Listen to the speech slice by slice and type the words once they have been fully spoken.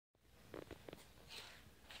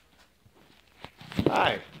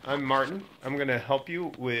Hi, I'm Martin. I'm going to help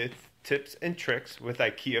you with tips and tricks with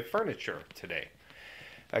IKEA furniture today.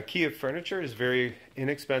 IKEA furniture is very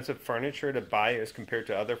inexpensive furniture to buy as compared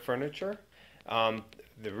to other furniture.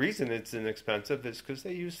 The reason it's inexpensive is because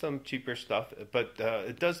they use some cheaper stuff, but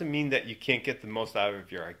it doesn't mean that you can't get the most out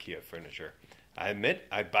of your IKEA furniture. I admit,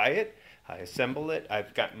 I buy it, I assemble it,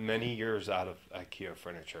 I've gotten many years out of IKEA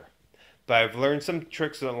furniture. But I've learned some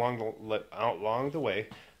tricks along the way.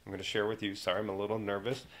 I'm going to share with you. Sorry, I'm a little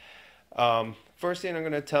nervous. First thing I'm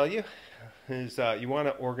going to tell you is you want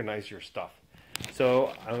to organize your stuff.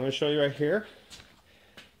 So I'm going to show you right here.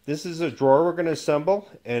 This is a drawer we're going to assemble,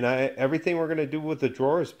 and everything we're going to do with the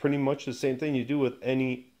drawer is pretty much the same thing you do with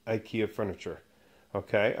any IKEA furniture.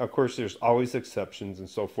 Okay, of course there's always exceptions and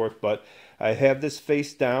so forth, but I have this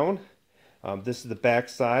face down. This is the back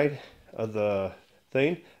side of the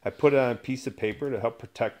thing. I put it on a piece of paper to help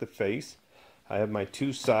protect the face. I have my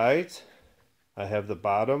two sides. I have the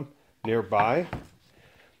bottom nearby.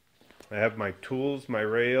 I have my tools, my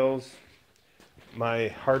rails, my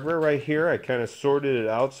hardware right here. I kind of sorted it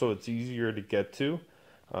out so it's easier to get to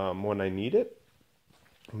when I need it.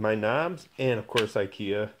 My knobs, and of course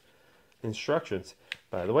IKEA instructions.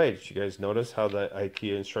 By the way, did you guys notice how the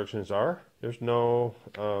IKEA instructions are? There's no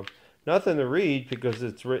nothing to read because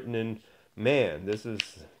it's written in man. This is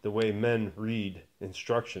the way men read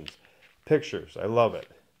instructions. Pictures. I love it.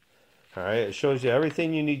 All right, it shows you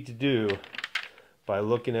everything you need to do by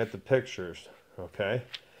looking at the pictures. Okay,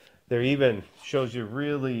 there even shows you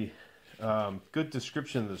really good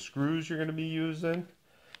description of the screws you're going to be using,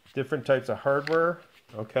 different types of hardware.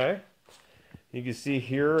 Okay, you can see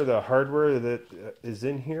here the hardware that is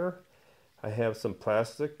in here. I have some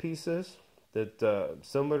plastic pieces that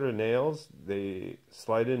similar to nails, they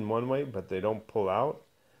slide in one way but they don't pull out.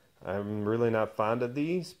 I'm really not fond of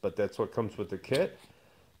these, but that's what comes with the kit.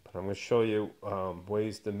 But I'm going to show you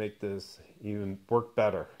ways to make this even work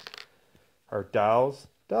better. Our dowels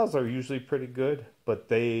are usually pretty good, but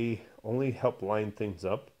they only help line things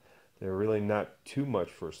up. They're really not too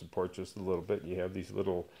much for support, just a little bit. You have these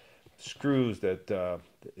little screws that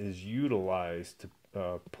is utilized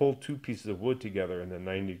to pull two pieces of wood together in a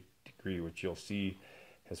 90 degree, which you'll see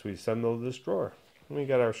as we assemble this drawer. And we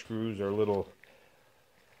got our screws, our little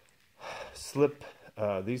slip,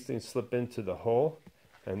 these things slip into the hole,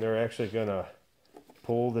 and they're actually gonna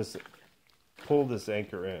pull this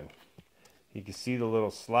anchor in. You can see the little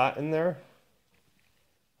slot in there.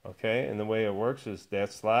 Okay, and the way it works is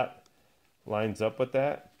that slot lines up with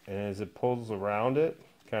that, and as it pulls around it,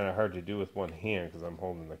 kind of hard to do with one hand because I'm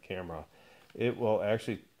holding the camera, it will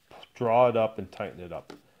actually draw it up and tighten it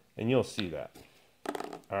up, and you'll see that.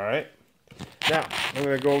 All right, now I'm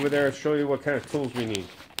going to go over there and show you what kind of tools we need.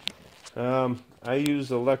 I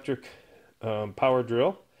use electric power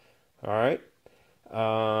drill. All right.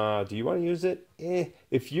 Do you want to use it?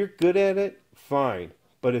 If you're good at it, fine.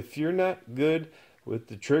 But if you're not good with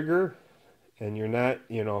the trigger and you're not,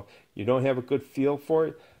 you don't have a good feel for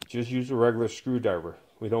it, just use a regular screwdriver.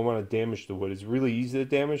 We don't want to damage the wood. It's really easy to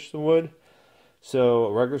damage the wood. So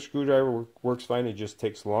a regular screwdriver works fine. It just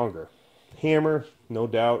takes longer. Hammer, no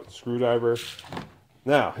doubt, screwdriver.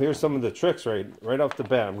 Now, here's some of the tricks right off the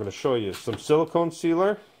bat. I'm going to show you some silicone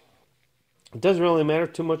sealer. It doesn't really matter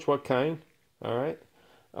too much what kind. All right.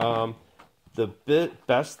 The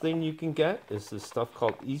best thing you can get is this stuff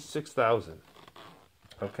called E6000.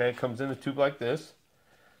 Okay, it comes in a tube like this.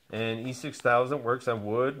 And E6000 works on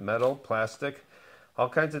wood, metal, plastic, all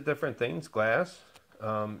kinds of different things, glass.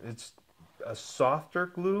 It's a softer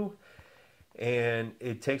glue, and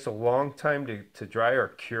it takes a long time to dry or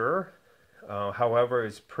cure. However,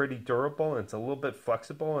 it's pretty durable and it's a little bit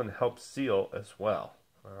flexible and helps seal as well.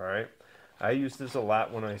 All right, I use this a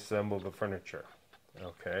lot when I assemble the furniture.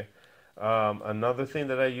 Okay, another thing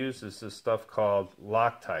that I use is this stuff called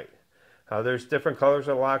Loctite. There's different colors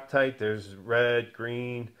of Loctite. There's red,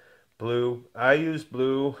 green, blue. I use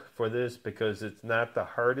blue for this because it's not the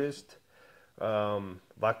hardest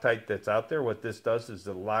Loctite that's out there. What this does is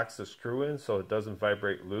it locks the screw in so it doesn't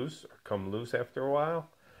vibrate loose or come loose after a while.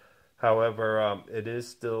 However, it is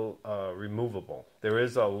still removable. There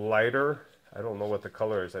is a lighter, I don't know what the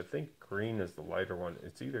color is, I think green is the lighter one.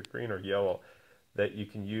 It's either green or yellow that you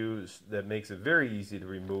can use that makes it very easy to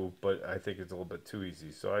remove, but I think it's a little bit too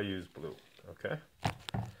easy, so I use blue. Okay?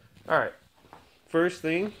 Alright, first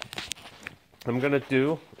thing I'm going to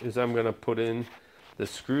do is I'm going to put in the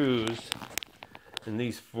screws in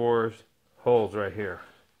these 4 holes right here.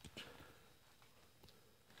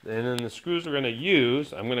 And then the screws we're going to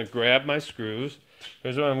use, I'm going to grab my screws.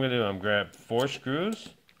 Here's what I'm going to do. I'm going to grab 4 screws,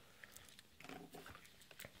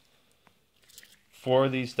 4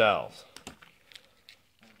 of these dowels.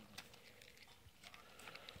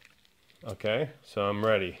 Okay, so I'm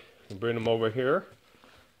ready. Bring them over here.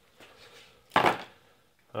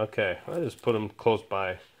 Okay, I just put them close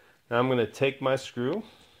by. Now I'm going to take my screw.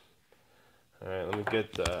 Alright, let me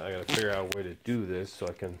get I gotta figure out a way to do this so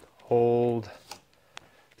I can hold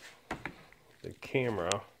the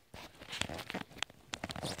camera.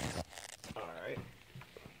 Alright.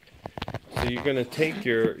 So you're gonna take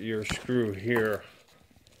your screw here.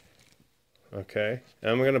 Okay.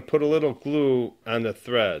 And I'm gonna put a little glue on the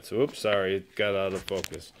threads. Oops, sorry, it got out of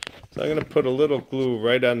focus. So I'm gonna put a little glue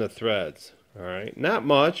right on the threads. Alright. Not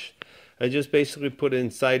much. I just basically put it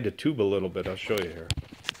inside the tube a little bit. I'll show you here.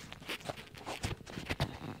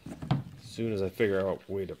 As soon as I figure out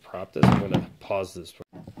a way to prop this, I'm going to pause this.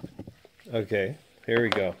 Okay, here we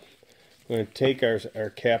go. We're going to take our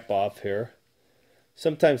cap off here.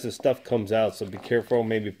 Sometimes the stuff comes out, so be careful.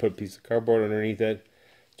 Maybe put a piece of cardboard underneath it.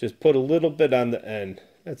 Just put a little bit on the end.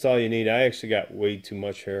 That's all you need. I actually got way too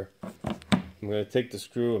much here. I'm going to take the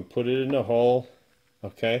screw and put it in the hole.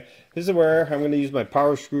 Okay, this is where I'm going to use my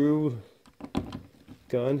power screw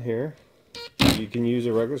gun here. You can use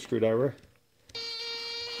a regular screwdriver.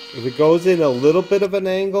 If it goes in a little bit of an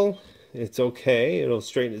angle, it's okay. It'll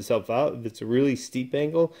straighten itself out. If it's a really steep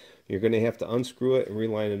angle, you're going to have to unscrew it and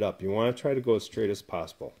reline it up. You want to try to go as straight as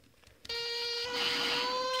possible.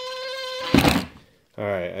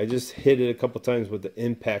 Alright, I just hit it a couple times with the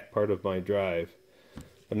impact part of my drive.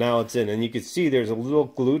 But now it's in. And you can see there's a little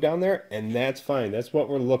glue down there, and that's fine. That's what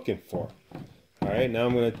we're looking for. Alright, now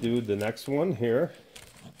I'm going to do the next one here.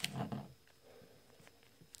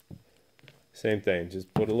 Same thing,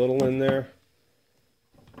 just put a little in there,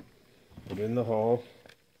 put it in the hole.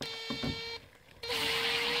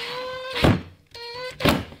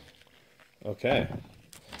 Okay,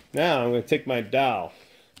 now I'm going to take my dowel.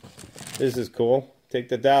 This is cool. Take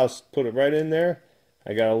the dowel, put it right in there.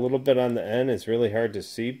 I got a little bit on the end. It's really hard to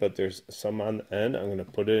see, but there's some on the end. I'm going to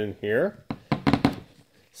put it in here.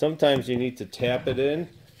 Sometimes you need to tap it in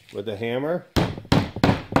with a hammer.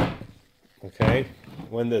 Okay.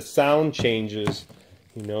 When the sound changes,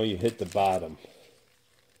 you know you hit the bottom.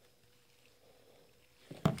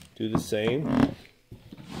 Do the same.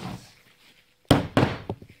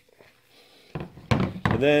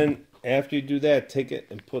 And then after you do that, take it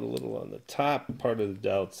and put a little on the top part of the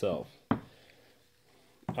dowel itself.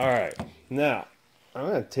 Alright, now I'm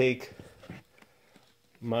going to take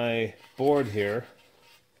my board here.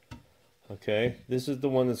 Okay, this is the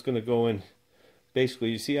one that's going to go in. Basically,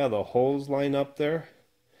 you see how the holes line up there?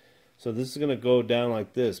 So this is going to go down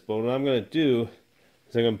like this. But what I'm going to do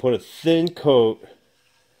is I'm going to put a thin coat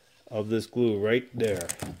of this glue right there.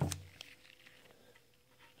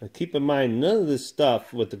 Now keep in mind, none of this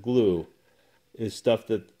stuff with the glue is stuff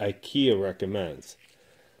that IKEA recommends.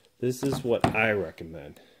 This is what I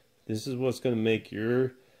recommend. This is what's going to make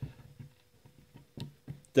your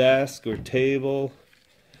desk or table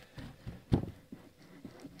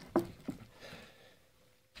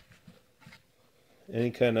any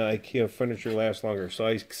kind of IKEA furniture lasts longer. So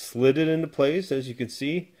I slid it into place, as you can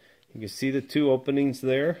see. You can see the two openings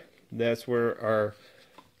there. That's where our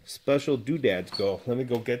special doodads go. Let me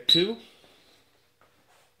go get two.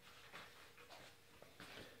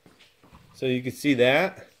 So you can see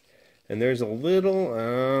that. And there's a little,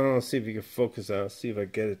 let's see if you can focus on it. Let's see if I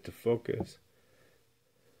get it to focus.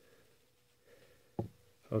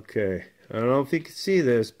 Okay, I don't know if you can see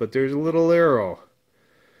this, but there's a little arrow.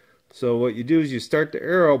 So what you do is you start the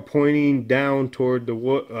arrow pointing down toward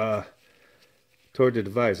the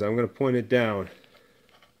device. I'm going to point it down.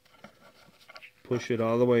 Push it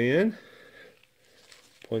all the way in.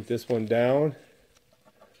 Point this one down.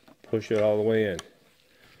 Push it all the way in.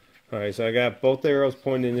 Alright, so I got both arrows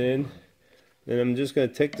pointing in. Then I'm just going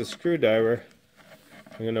to take the screwdriver.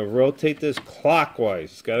 I'm going to rotate this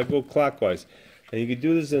clockwise. It's got to go clockwise. And you can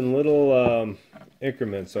do this in little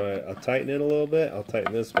increments. So I'll tighten it a little bit. I'll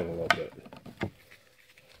tighten this one a little bit.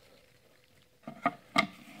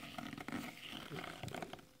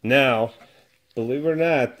 Now, believe it or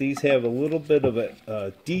not, these have a little bit of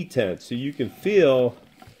a detent. So you can feel,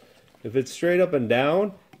 if it's straight up and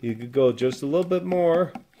down, you could go just a little bit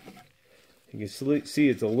more. You can see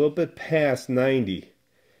it's a little bit past 90.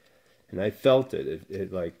 And I felt it.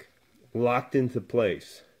 It like locked into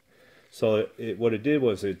place. So what it did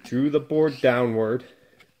was it drew the board downward,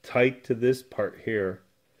 tight to this part here,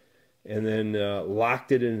 and then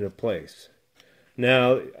locked it into place.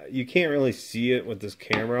 Now, you can't really see it with this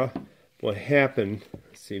camera. What happened,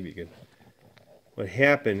 let's see if you can, what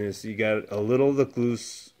happened is you got a little of the glue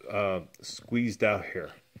squeezed out here.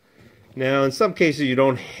 Now, in some cases, you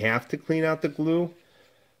don't have to clean out the glue,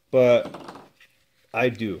 but I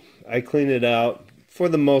do. I clean it out for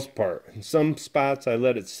the most part. In some spots I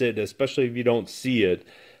let it sit, especially if you don't see it.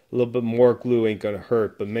 A little bit more glue ain't gonna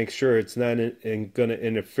hurt, but make sure it's not gonna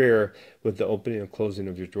interfere with the opening and closing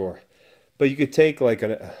of your drawer. But you could take like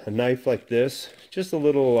a knife like this, just a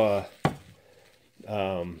little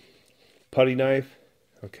putty knife,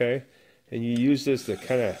 okay? And you use this to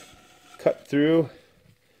kind of cut through.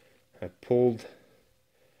 I pulled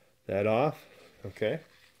that off, okay?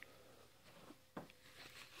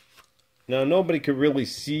 Now nobody could really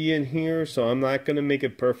see in here, so I'm not going to make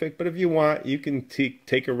it perfect, but if you want, you can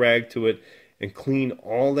take a rag to it and clean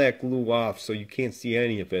all that glue off so you can't see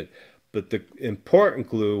any of it. But the important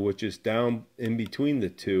glue, which is down in between the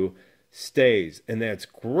two, stays. And that's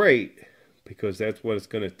great because that's what it's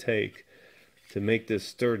going to take to make this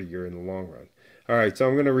sturdier in the long run. Alright, so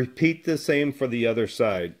I'm going to repeat the same for the other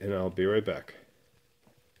side, and I'll be right back.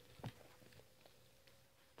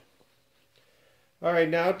 Alright,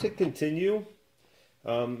 now to continue,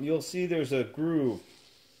 you'll see there's a groove.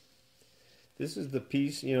 This is the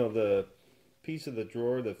piece, you know, the piece of the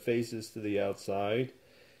drawer that faces to the outside.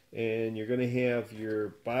 And you're going to have your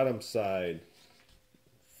bottom side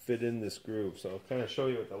fit in this groove. So I'll kind of show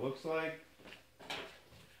you what that looks like.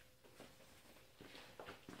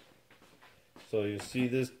 So you see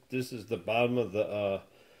this is the bottom of the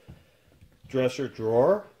dresser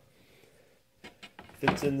drawer.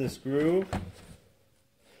 Fits in this groove.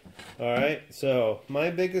 Alright, so my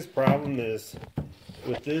biggest problem is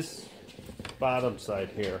with this bottom side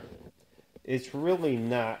here. It's really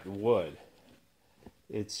not wood.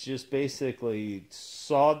 It's just basically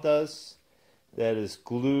sawdust that is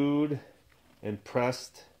glued and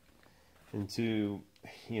pressed into,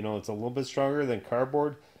 you know, it's a little bit stronger than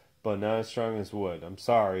cardboard, but not as strong as wood. I'm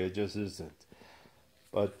sorry, it just isn't.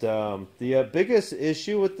 But the biggest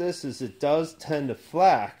issue with this is it does tend to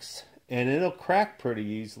flex, and it'll crack pretty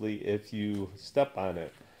easily if you step on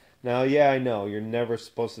it. Now, yeah, I know, you're never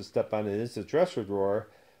supposed to step on it. It's a dresser drawer,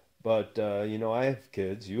 but, you know, I have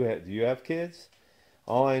kids. Do you have kids?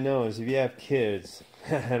 All I know is if you have kids,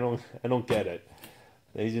 I don't get it.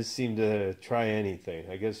 They just seem to try anything.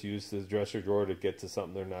 I guess use the dresser drawer to get to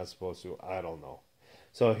something they're not supposed to. I don't know.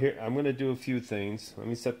 So here, I'm going to do a few things. Let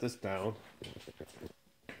me set this down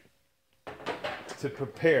to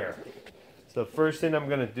prepare. So the first thing I'm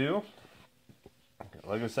going to do,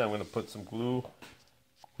 like I said, I'm going to put some glue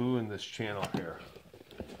in this channel here.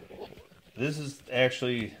 This is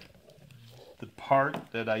actually the part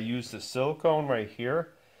that I use the silicone right here,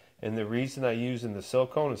 and the reason I use in the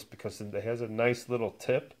silicone is because it has a nice little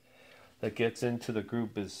tip that gets into the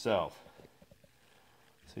groove itself.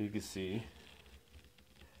 So you can see.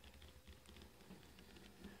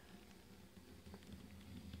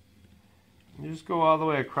 You just go all the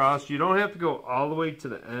way across. You don't have to go all the way to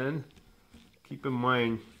the end. Keep in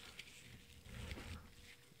mind,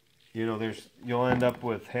 you know, you'll end up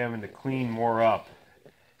with having to clean more up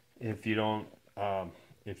if you don't,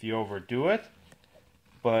 if you overdo it.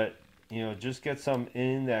 But, you know, just get some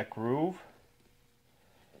in that groove.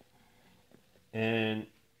 And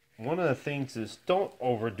one of the things is don't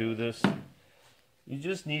overdo this. You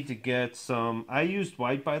just need to get some, I used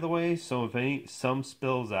white, by the way, so if some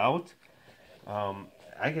spills out,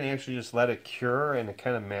 I can actually just let it cure and it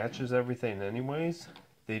kind of matches everything anyways.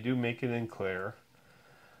 They do make it in clear.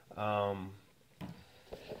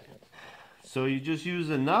 So you just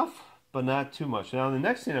use enough, but not too much. Now the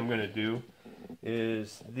next thing I'm going to do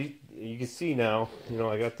is, you can see now, you know,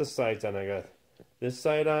 I got the sides on. I got this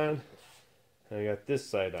side on, and I got this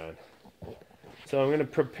side on. So I'm going to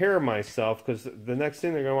prepare myself, because the next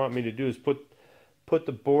thing they're going to want me to do is put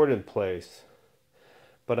the board in place.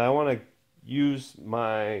 But I want to use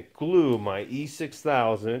my glue, my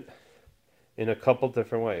E6000, in a couple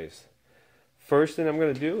different ways. First thing I'm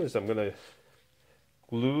going to do is I'm going to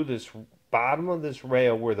glue this bottom of this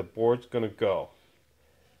rail where the board's going to go.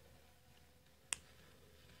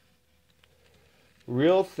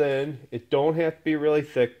 Real thin. It don't have to be really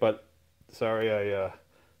thick, but sorry,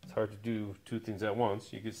 it's hard to do two things at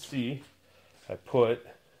once. You can see I put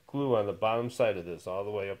glue on the bottom side of this all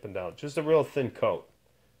the way up and down. Just a real thin coat.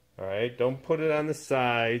 Alright, don't put it on the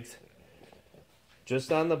sides,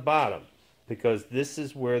 just on the bottom, because this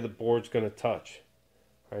is where the board's going to touch.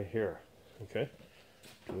 Right here. Okay?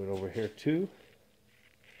 Do it over here too.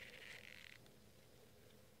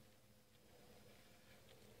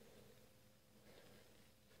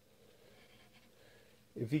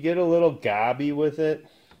 If you get a little gobby with it,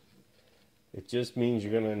 it just means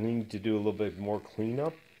you're going to need to do a little bit more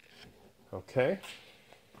cleanup. Okay?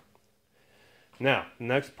 Now, the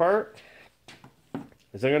next part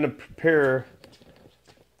is I'm going to prepare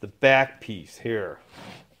the back piece here.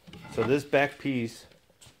 So this back piece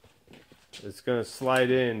is going to slide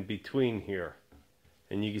in between here.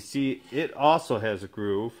 And you can see it also has a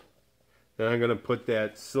groove. Then I'm going to put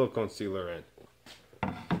that silicone sealer in.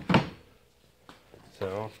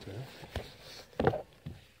 So, okay.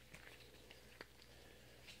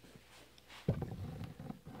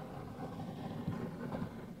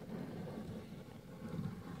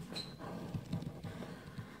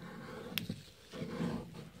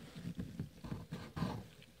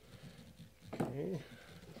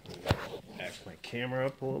 Back my camera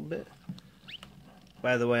up a little bit.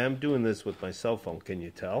 By the way, I'm doing this with my cell phone, can you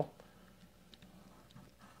tell?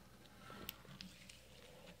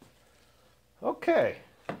 Okay.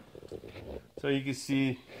 So you can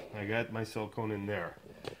see I got my silicone in there.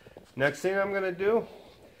 Next thing I'm going to do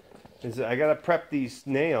is I got to prep these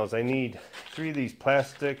nails. I need 3 of these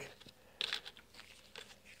plastic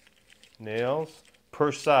nails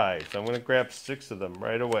per size. I'm going to grab 6 of them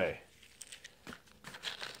right away.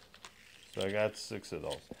 So I got 6 of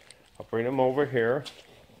those. I'll bring them over here,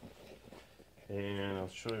 and I'll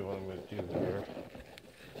show you what I'm going to do here.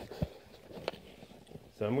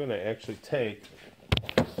 So I'm going to actually take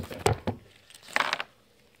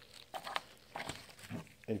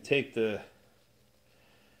the,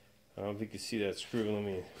 I don't know if you can see that screw. Let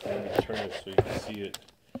me turn it so you can see it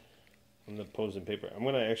on the opposing paper. I'm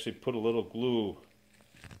going to actually put a little glue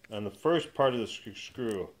on the first part of the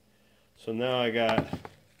screw. So now I got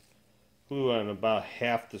glue on about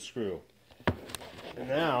half the screw. And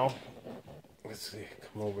now, let's see,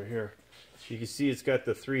 come over here. You can see it's got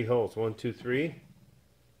the 3 holes, 1, 2, 3.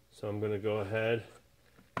 So I'm going to go ahead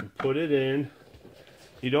and put it in.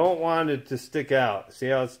 You don't want it to stick out. See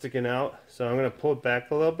how it's sticking out? So I'm going to pull it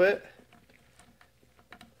back a little bit.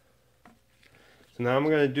 So now I'm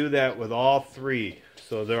going to do that with all 3.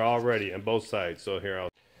 So they're all ready on both sides. So here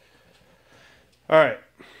Alright.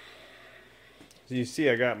 So you see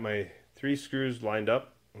I got my 3 screws lined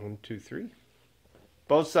up. 1, 2, 3.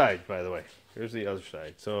 Both sides, by the way. Here's the other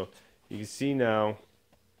side. So you can see now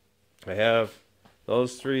I have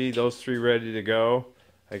those three ready to go.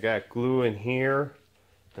 I got glue in here.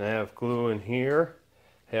 And I have glue in here.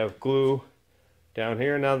 I have glue down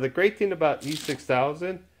here. Now the great thing about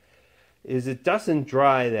E6000 is it doesn't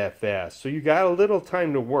dry that fast. So you got a little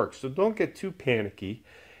time to work. So don't get too panicky.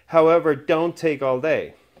 However, don't take all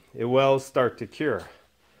day. It will start to cure.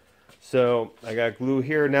 So I got glue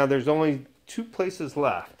here. Now there's only 2 places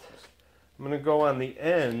left. I'm going to go on the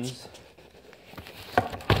ends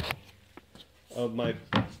of the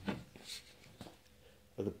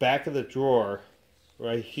back of the drawer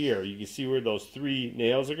right here. You can see where those 3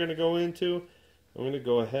 nails are going to go into. I'm going to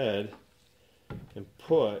go ahead and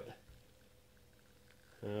put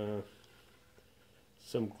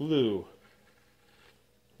some glue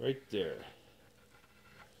right there.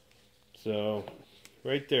 So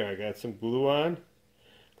right there I got some glue on.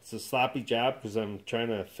 It's a sloppy job because I'm trying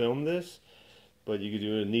to film this, but you can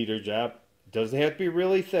do a neater job. Doesn't have to be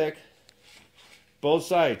really thick. Both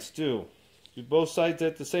sides too. Do both sides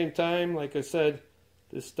at the same time. Like I said,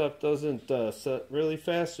 this stuff doesn't set really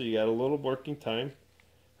fast, so you got a little working time.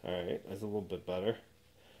 Alright, that's a little bit better.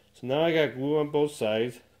 So now I got glue on both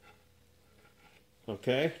sides.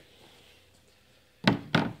 Okay.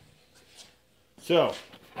 So,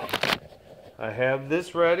 I have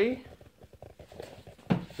this ready.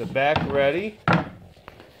 The back ready. I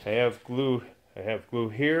have glue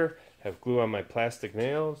here. I have glue on my plastic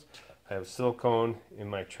nails. I have silicone in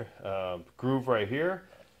my groove right here.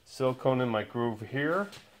 Silicone in my groove here.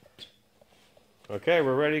 Okay,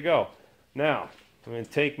 we're ready to go. Now, I'm going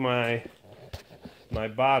to take my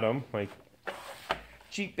bottom, my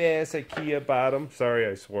cheap ass IKEA bottom. Sorry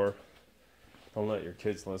I swore. Don't let your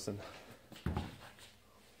kids listen.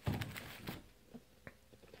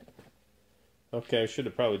 Okay, I should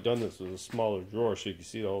have probably done this with a smaller drawer so you can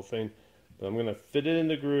see the whole thing. But I'm going to fit it in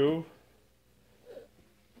the groove.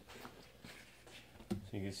 So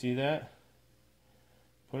you can see that.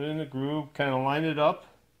 Put it in the groove, kind of line it up.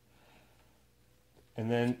 And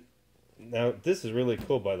then, now this is really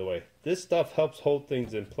cool, by the way. This stuff helps hold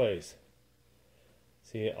things in place.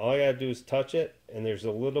 See, all I gotta do is touch it, and there's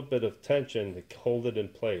a little bit of tension to hold it in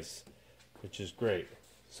place, which is great.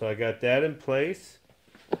 So I got that in place.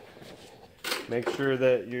 Make sure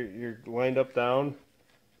that you're lined up down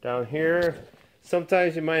here.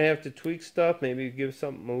 Sometimes you might have to tweak stuff, maybe give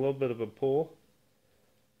something a little bit of a pull.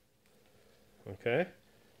 Okay.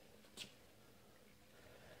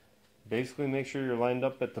 Basically make sure you're lined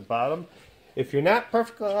up at the bottom. If you're not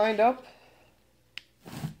perfectly lined up,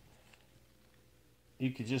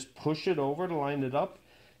 you could just push it over to line it up,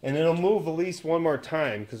 and it'll move at least one more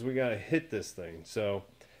time because we gotta hit this thing. So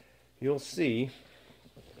you'll see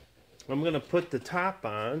I'm going to put the top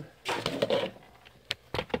on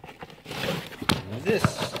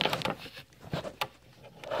this.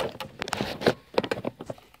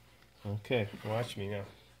 Okay, watch me now.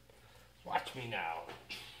 Watch me now.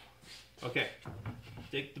 Okay,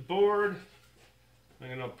 take the board. I'm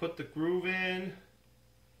going to put the groove in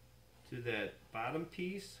to that bottom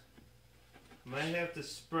piece. I might have to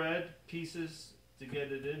spread pieces to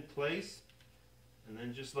get it in place, and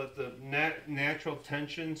then just let the natural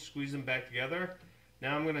tension squeeze them back together.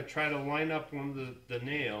 Now I'm going to try to line up one of the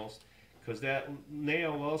nails, because that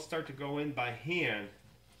nail will start to go in by hand,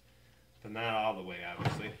 but not all the way,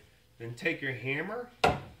 obviously. Then take your hammer,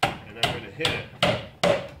 and I'm going to hit it.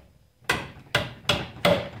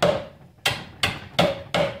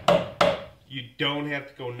 You don't have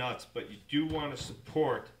to go nuts, but you do want to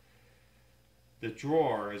support the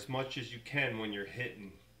drawer as much as you can when you're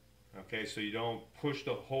hitting. Okay, so you don't push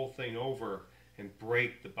the whole thing over and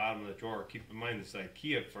break the bottom of the drawer. Keep in mind, this is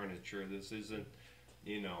IKEA furniture. This isn't,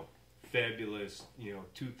 you know, fabulous, you know,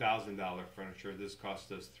 $2,000 furniture. This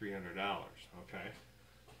cost us $300. Okay.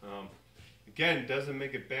 Again, it doesn't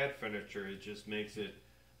make it bad furniture. It just makes it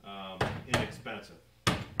inexpensive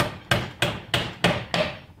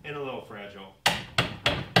and a little fragile.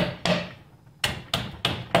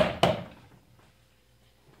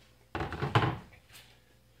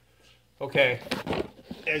 Okay,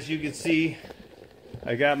 as you can see,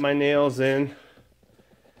 I got my nails in.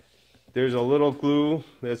 There's a little glue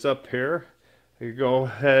that's up here. I could go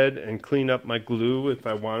ahead and clean up my glue if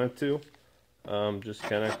I wanted to. Just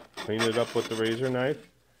kind of clean it up with the razor knife.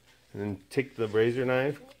 And then take the razor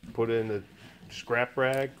knife, put it in the scrap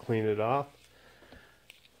rag, clean it off.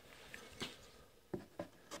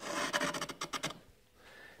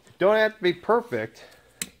 Don't have to be perfect,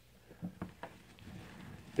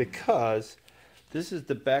 because this is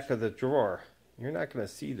the back of the drawer. You're not going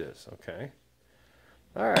to see this, okay?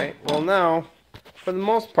 Alright, well now, for the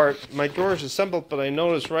most part, my drawer is assembled, but I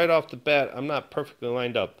noticed right off the bat I'm not perfectly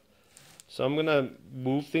lined up. So I'm going to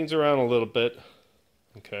move things around a little bit,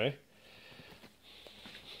 okay?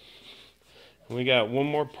 And we got one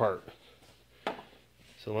more part.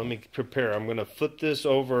 So let me prepare. I'm going to flip this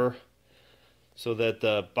over so that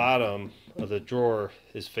the bottom of the drawer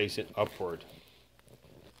is facing upward.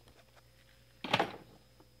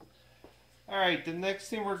 Alright, the next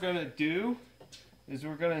thing we're going to do is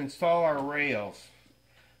we're going to install our rails.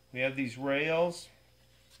 We have these rails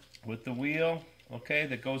with the wheel, okay,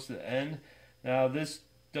 that goes to the end. Now this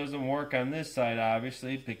doesn't work on this side,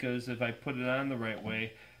 obviously, because if I put it on the right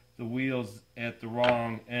way, the wheel's at the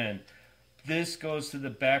wrong end. This goes to the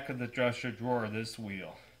back of the dresser drawer, this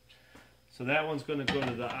wheel. So that one's going to go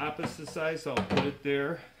to the opposite side, so I'll put it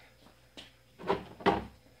there.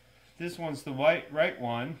 This one's the right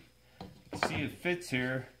one. See, it fits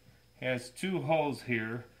here. It has two holes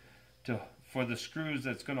here for the screws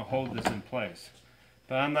that's going to hold this in place.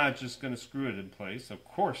 But I'm not just going to screw it in place. Of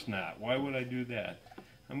course not. Why would I do that?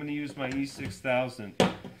 I'm going to use my E6000.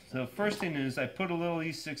 So the first thing is I put a little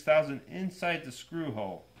E6000 inside the screw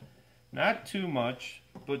hole. Not too much,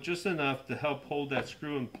 but just enough to help hold that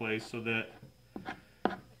screw in place so that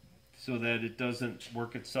it doesn't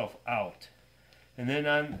work itself out. And then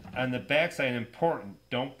on the back side, important,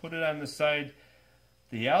 don't put it on the side,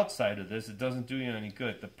 the outside of this. It doesn't do you any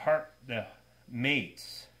good. The part that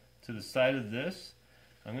mates to the side of this,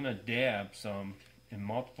 I'm going to dab some in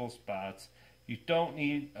multiple spots. You don't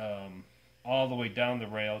need all the way down the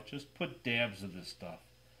rail. Just put dabs of this stuff.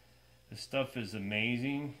 This stuff is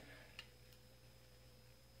amazing.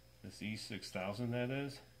 This E6000, that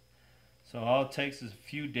is. So all it takes is a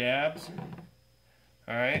few dabs.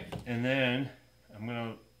 Alright, and then I'm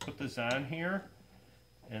going to put this on here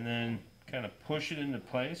and then kind of push it into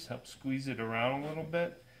place, help squeeze it around a little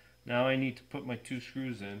bit. Now I need to put my two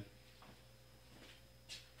screws in.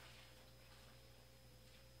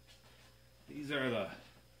 These are the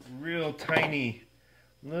real tiny,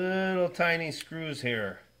 little tiny screws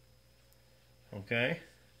here. Okay?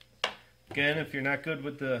 Again, if you're not good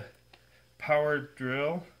with the power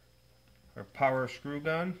drill or power screw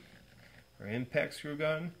gun or impact screw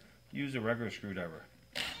gun, use a regular screwdriver.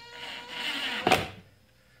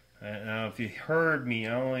 Now if you heard me,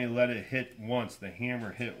 I only let it hit once, the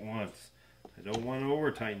hammer hit once. I don't want to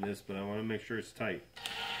over tighten this, but I want to make sure it's tight.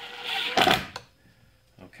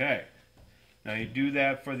 Okay, now you do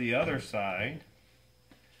that for the other side,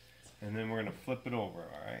 and then we're going to flip it over,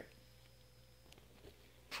 alright?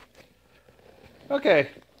 Okay,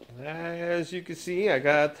 as you can see, I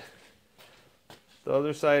got the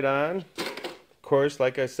other side on. Of course,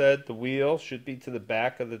 like I said, the wheel should be to the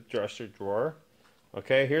back of the dresser drawer.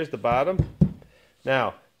 Okay, here's the bottom.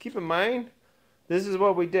 Now, keep in mind, this is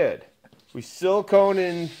what we did. We silicone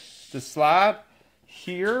in the slot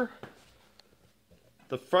here.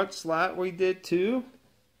 The front slot we did too.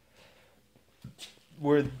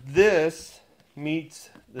 Where this meets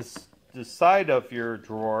the side of your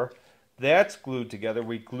drawer, that's glued together.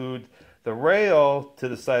 We glued the rail to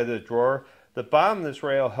the side of the drawer. The bottom of this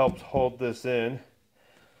rail helps hold this in.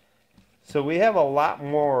 So we have a lot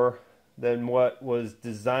more than what was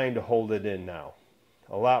designed to hold it in now.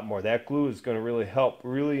 A lot more. That glue is going to really help,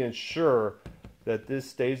 really ensure that this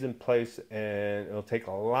stays in place, and it'll take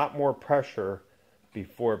a lot more pressure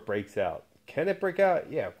before it breaks out. Can it break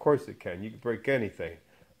out? Yeah, of course it can. You can break anything.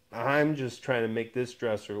 I'm just trying to make this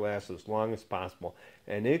dresser last as long as possible.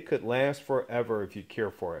 And it could last forever if you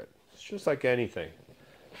care for it. It's just like anything.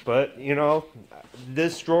 But, you know,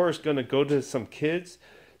 this drawer is going to go to some kids.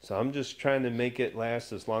 So I'm just trying to make it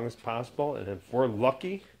last as long as possible. And if we're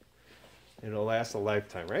lucky, it'll last a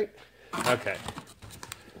lifetime, right? Okay.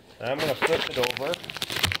 I'm going to flip it over.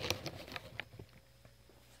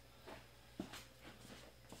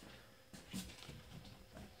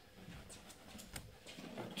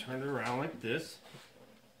 Turn it around like this.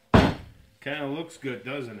 Kind of looks good,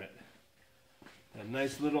 doesn't it? A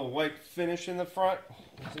nice little white finish in the front,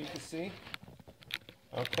 as you can see.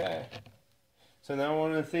 Okay. So now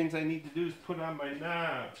one of the things I need to do is put on my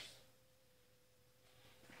knobs.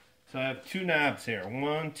 So I have two knobs here.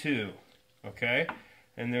 1, 2. Okay?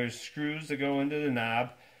 And there's screws that go into the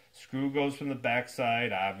knob. Screw goes from the back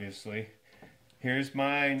side, obviously. Here's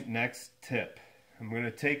my next tip. I'm going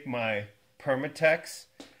to take my Permatex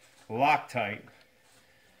Loctite,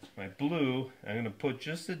 my blue. I'm going to put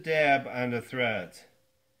just a dab on the threads.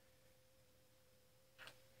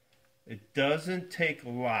 It doesn't take a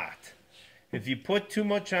lot. If you put too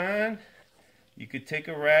much on, you could take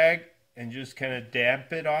a rag and just kind of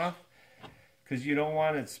dab it off, because you don't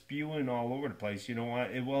want it spewing all over the place. You don't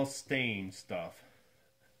want it will stain stuff.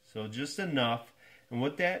 So just enough. And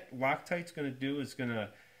what that Loctite's going to do is going to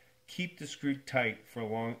keep the screw tight for a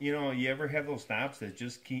long. You know, you ever have those knobs that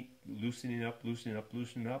just keep loosening up, loosening up,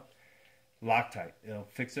 loosening up? Loctite. It'll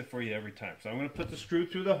fix it for you every time. So I'm going to put the screw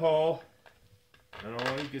through the hole. I don't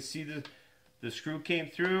know if you can see the screw came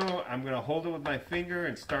through. I'm going to hold it with my finger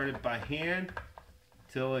and start it by hand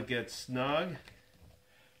till it gets snug.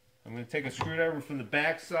 I'm going to take a screwdriver from the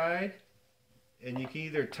back side, and you can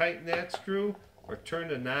either tighten that screw or turn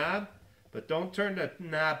the knob, but don't turn the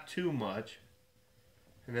knob too much.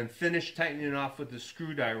 And then finish tightening it off with the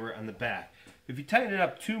screwdriver on the back. If you tighten it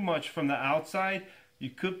up too much from the outside,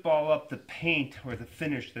 you could ball up the paint or the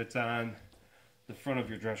finish that's on the front of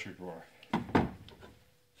your dresser drawer.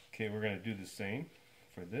 Okay, we're going to do the same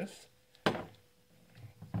for this. It's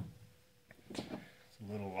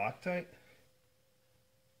a little Loctite.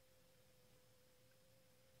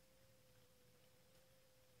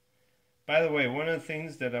 By the way, one of the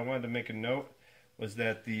things that I wanted to make a note was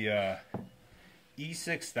that the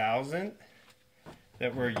E6000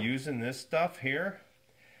 that we're using, this stuff here,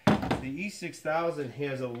 the E6000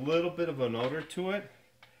 has a little bit of an odor to it,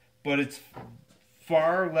 but it's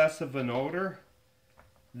far less of an odor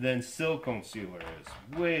than silicone sealer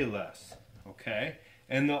is. Way less. Okay?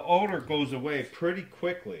 And the odor goes away pretty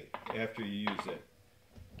quickly after you use it.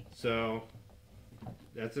 So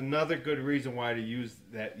that's another good reason why to use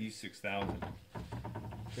that E6000.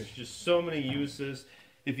 There's just so many uses.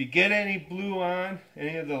 If you get any blue on,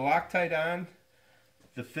 any of the Loctite on,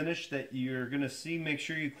 the finish that you're going to see, make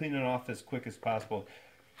sure you clean it off as quick as possible.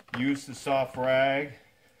 Use the soft rag,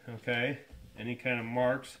 okay? Any kind of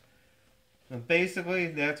marks. And basically,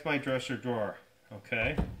 that's my dresser drawer,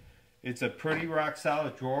 okay? It's a pretty rock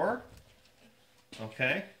solid drawer,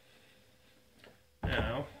 okay?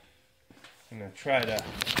 Now, I'm going to try to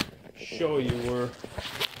show you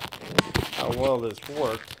how well this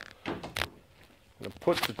worked. I'm going to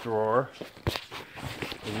put the drawer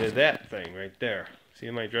into that thing right there. See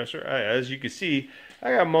my dresser? As you can see,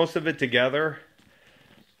 I got most of it together.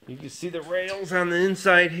 You can see the rails on the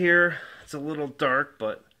inside here. It's a little dark,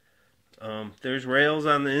 but there's rails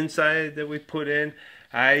on the inside that we put in.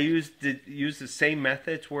 I used the same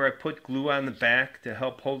methods where I put glue on the back to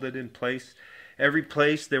help hold it in place. Every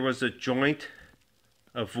place there was a joint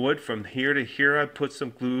of wood from here to here. I put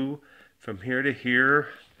some glue from here to here.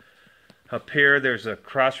 Up here there's a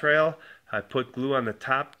cross rail. I put glue on the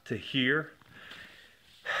top to here.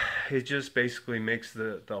 It just basically makes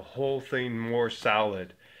the whole thing more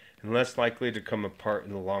solid and less likely to come apart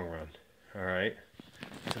in the long run. Alright,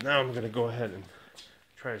 so now I'm going to go ahead and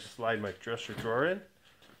try to slide my dresser drawer in.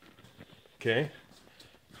 Okay,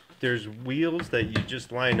 there's wheels that you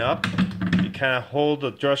just line up. You kind kind of hold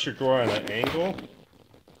the dresser drawer on an angle.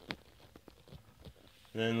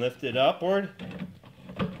 Then lift it upward.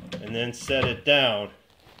 And then set it down.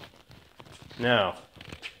 Now,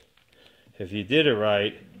 if you did it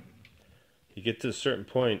right, you get to a certain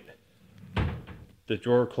point, the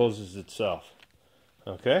drawer closes itself.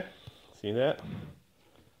 Okay? See that?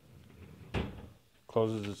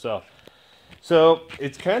 Closes itself. So,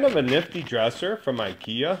 it's kind of a nifty dresser from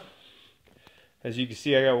IKEA. As you can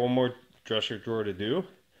see, I got one more dresser drawer to do.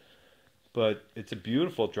 But it's a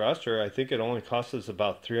beautiful dresser. I think it only costs us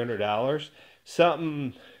about $300.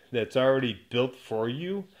 Something that's already built for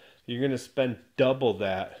you, you're going to spend double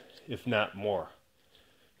that, if not more.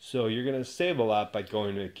 So you're going to save a lot by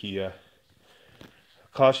going to IKEA.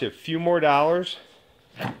 It'll cost you a few more dollars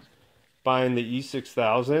buying the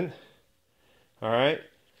E6000. Alright?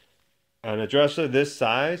 On a dresser this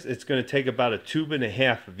size, it's going to take about a tube and a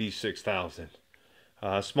half of E6000.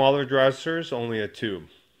 Smaller dressers, only a tube.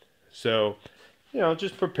 So,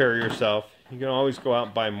 just prepare yourself. You can always go out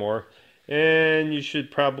and buy more. And you should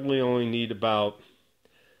probably only need about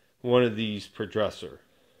one of these per dresser.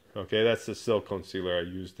 Okay, that's the silicone sealer I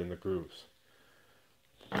used in the grooves.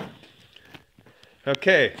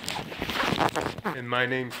 Okay, and my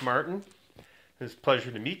name's Martin. It's a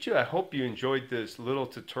pleasure to meet you. I hope you enjoyed this little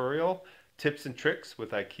tutorial, tips and tricks with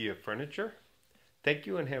IKEA furniture. Thank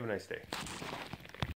you and have a nice day.